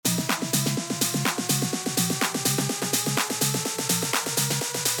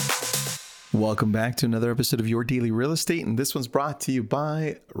Welcome back to another episode of Your Daily Real Estate. And this one's brought to you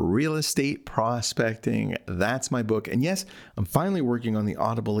by Real Estate Prospecting. That's my book. And yes, I'm finally working on the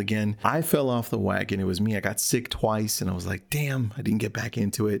Audible again. I fell off the wagon. It was me. I got sick twice and I was like, damn, I didn't get back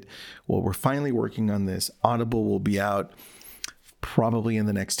into it. Well, we're finally working on this. Audible will be out probably in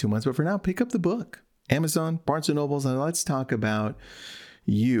the next 2 months. But for now, pick up the book. Amazon, Barnes & Nobles, and let's talk about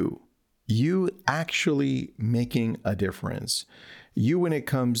you actually making a difference. You, when it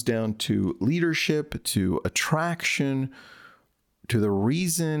comes down to leadership, to attraction, to the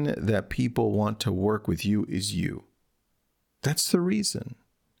reason that people want to work with you is you. That's the reason.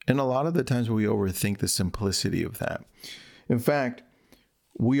 And a lot of the times we overthink the simplicity of that. In fact,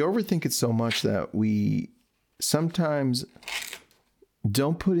 we overthink it so much that we sometimes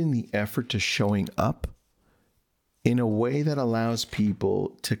don't put in the effort to showing up in a way that allows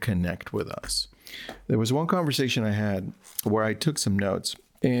people to connect with us. There was one conversation I had where I took some notes,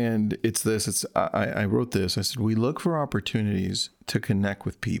 and it's this. I wrote this. I said, we look for opportunities to connect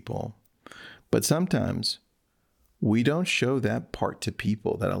with people, but sometimes we don't show that part to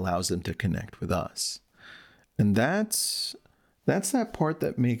people that allows them to connect with us. And that's that part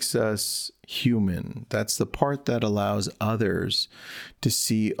that makes us human. That's the part that allows others to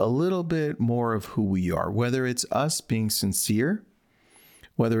see a little bit more of who we are, whether it's us being sincere,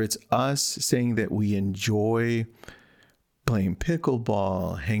 whether it's us saying that we enjoy playing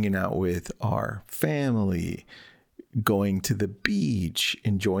pickleball, hanging out with our family, going to the beach,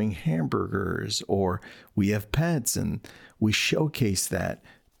 enjoying hamburgers, or we have pets and we showcase that.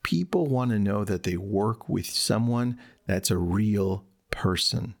 People want to know that they work with someone that's a real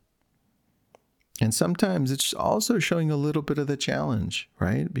person. And sometimes it's also showing a little bit of the challenge,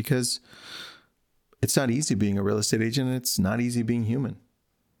 right? Because it's not easy being a real estate agent, and it's not easy being human.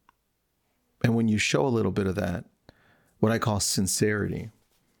 And when you show a little bit of that, what I call sincerity,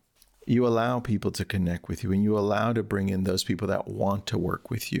 you allow people to connect with you and you allow to bring in those people that want to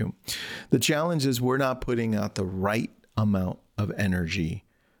work with you. The challenge is we're not putting out the right amount of energy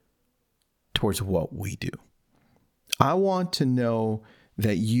towards what we do. I want to know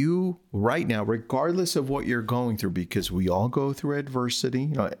that you right now, regardless of what you're going through, because we all go through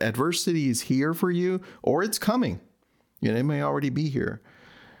adversity. Adversity is here for you or it's coming. It may already be here.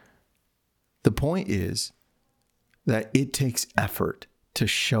 The point is that it takes effort to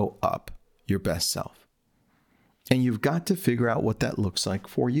show up your best self. And you've got to figure out what that looks like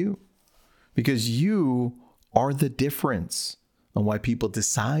for you, because you are the difference on why people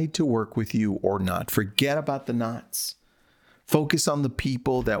decide to work with you or not. Forget about the nots. Focus on the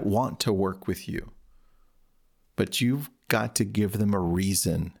people that want to work with you. But you've got to give them a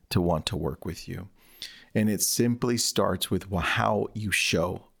reason to want to work with you. And it simply starts with how you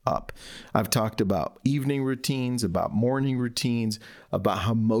show up. I've talked about evening routines, about morning routines, about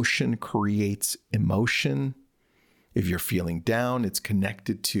how motion creates emotion. If you're feeling down, it's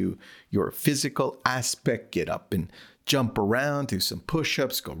connected to your physical aspect. Get up and jump around, do some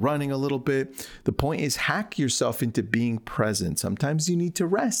push-ups, go running a little bit. The point is, hack yourself into being present. Sometimes you need to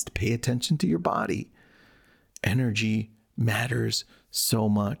rest. Pay attention to your body. Energy matters so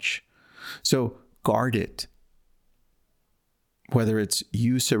much. So guard it. Whether it's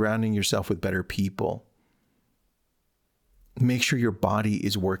you surrounding yourself with better people, make sure your body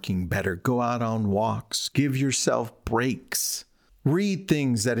is working better. Go out on walks. Give yourself breaks. Read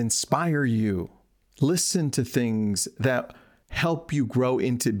things that inspire you. Listen to things that help you grow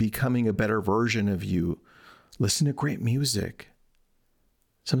into becoming a better version of you. Listen to great music.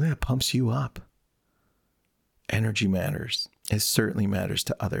 Something that pumps you up. Energy matters. It certainly matters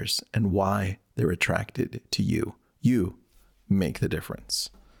to others and why they're attracted to you. You make the difference.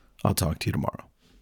 I'll talk to you tomorrow.